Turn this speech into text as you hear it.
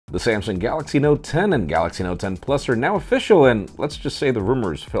The Samsung Galaxy Note 10 and Galaxy Note 10 Plus are now official, and let's just say the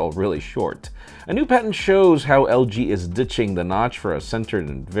rumors fell really short. A new patent shows how LG is ditching the notch for a centered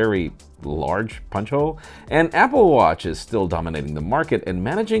and very large punch hole, and Apple Watch is still dominating the market and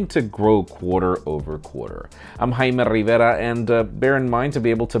managing to grow quarter over quarter. I'm Jaime Rivera, and bear in mind, to be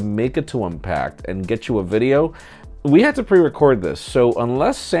able to make it to Unpacked and get you a video, we had to pre-record this, so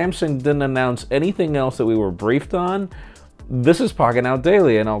unless Samsung didn't announce anything else that we were briefed on, this is Pocketnow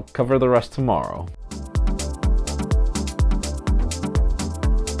Daily, and I'll cover the rest tomorrow.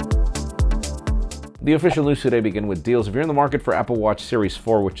 The official news today begin with deals. If you're in the market for Apple Watch Series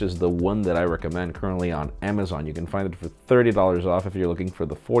 4, which is the one that I recommend currently on Amazon, you can find it for $30 off if you're looking for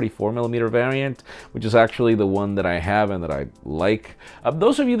the 44mm variant, which is actually the one that I have and that I like.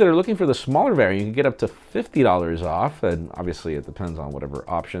 Those of you that are looking for the smaller variant, you can get up to $50 off, and obviously it depends on whatever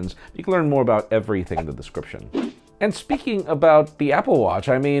options. You can learn more about everything in the description. And speaking about the Apple Watch,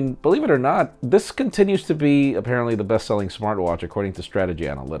 I mean, believe it or not, this continues to be apparently the best-selling smartwatch according to Strategy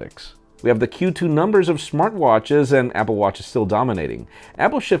Analytics. We have the Q2 numbers of smartwatches, and Apple Watch is still dominating.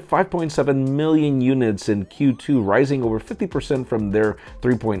 Apple shipped 5.7 million units in Q2, rising over 50% from their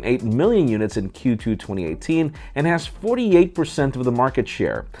 3.8 million units in Q2 2018, and has 48% of the market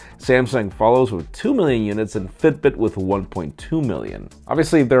share. Samsung follows with 2 million units, and Fitbit with 1.2 million.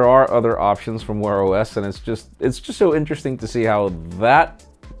 Obviously, there are other options from Wear OS, and it's just so interesting to see how that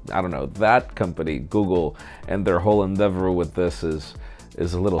company, Google, and their whole endeavor with this is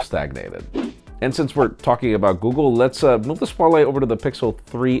a little stagnated. And since we're talking about Google, let's move the spotlight over to the Pixel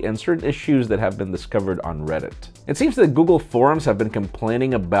 3 and certain issues that have been discovered on Reddit. It seems that Google forums have been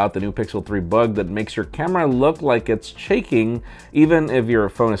complaining about the new Pixel 3 bug that makes your camera look like it's shaking even if your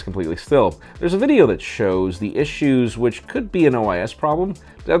phone is completely still. There's a video that shows the issues, which could be an OIS problem.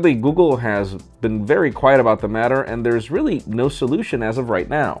 Sadly, Google has been very quiet about the matter, and there's really no solution as of right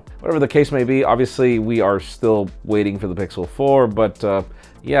now. Whatever the case may be, obviously we are still waiting for the Pixel 4, but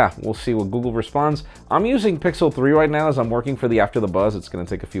yeah, we'll see what Google responds. I'm using Pixel 3 right now as I'm working for the After the Buzz. It's going to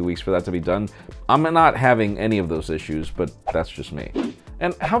take a few weeks for that to be done. I'm not having any of those issues, but that's just me.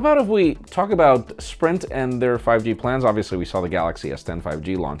 And how about if we talk about Sprint and their 5G plans? Obviously, we saw the Galaxy S10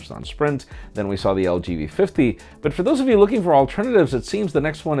 5G launched on Sprint, then we saw the LG V50, but for those of you looking for alternatives, it seems the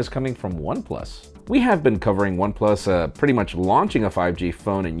next one is coming from OnePlus. We have been covering OnePlus pretty much launching a 5G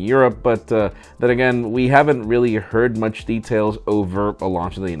phone in Europe, but then again, we haven't really heard much details over a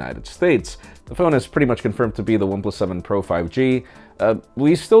launch in the United States. The phone is pretty much confirmed to be the OnePlus 7 Pro 5G.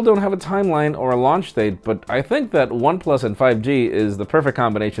 We still don't have a timeline or a launch date, but I think that OnePlus and 5G is the perfect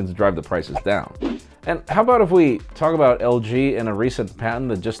combination to drive the prices down. And how about if we talk about LG and a recent patent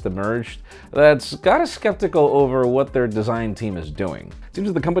that just emerged that's got us skeptical over what their design team is doing. It seems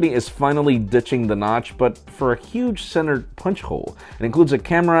that the company is finally ditching the notch, but for a huge centered punch hole. It includes a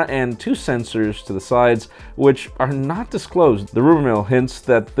camera and 2 sensors to the sides, which are not disclosed. The rumor mill hints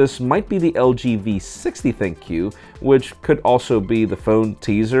that this might be the LG V60 ThinQ, which could also be the phone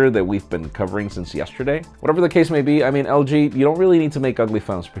teaser that we've been covering since yesterday. Whatever the case may be, I mean, LG, you don't really need to make ugly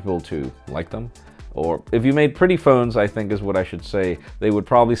phones for people to like them. Or if you made pretty phones, I think is what I should say, they would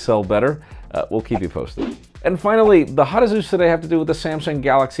probably sell better. We'll keep you posted. And finally, the hottest news today have to do with the Samsung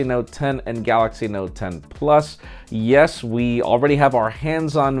Galaxy Note 10 and Galaxy Note 10 Plus. Yes, we already have our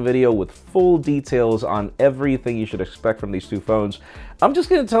hands-on video with full details on everything you should expect from these two phones. I'm just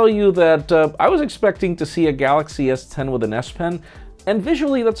going to tell you that I was expecting to see a Galaxy S10 with an S Pen, and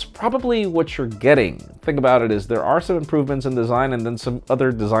visually, that's probably what you're getting. The thing about it is there are some improvements in design and then some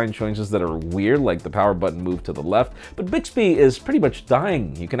other design choices that are weird, like the power button moved to the left. But Bixby is pretty much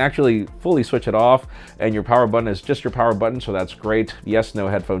dying. You can actually fully switch it off, and your power button is just your power button, so that's great. Yes, no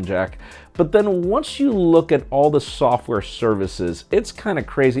headphone jack. But then once you look at all the software services, it's kind of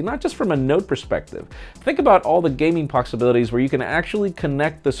crazy, not just from a Note perspective. Think about all the gaming possibilities where you can actually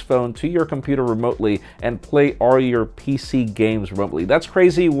connect this phone to your computer remotely and play all your PC games remotely. That's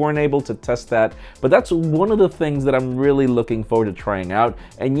crazy, we weren't able to test that, but that's one of the things that I'm really looking forward to trying out.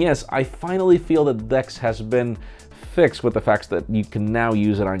 And yes, I finally feel that DeX has been fixed with the fact that you can now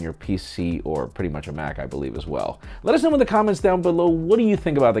use it on your PC or pretty much a Mac, I believe, as well. Let us know in the comments down below, what do you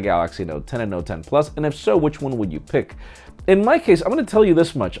think about the Galaxy Note 10 and Note 10 Plus, and if so, which one would you pick? In my case, I'm going to tell you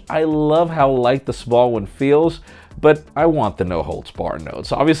this much. I love how light the small one feels, but I want the no-holds-barred Note,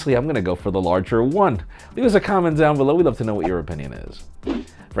 so obviously I'm going to go for the larger one. Leave us a comment down below. We'd love to know what your opinion is.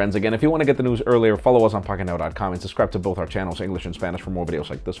 Friends, again, if you want to get the news earlier, follow us on Pocketnow.com and subscribe to both our channels, English and Spanish, for more videos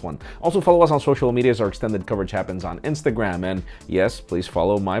like this one. Also, follow us on social media as our extended coverage happens on Instagram. And yes, please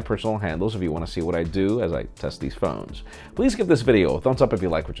follow my personal handles if you want to see what I do as I test these phones. Please give this video a thumbs up if you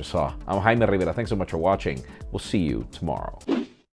like what you saw. I'm Jaime Rivera. Thanks so much for watching. We'll see you tomorrow.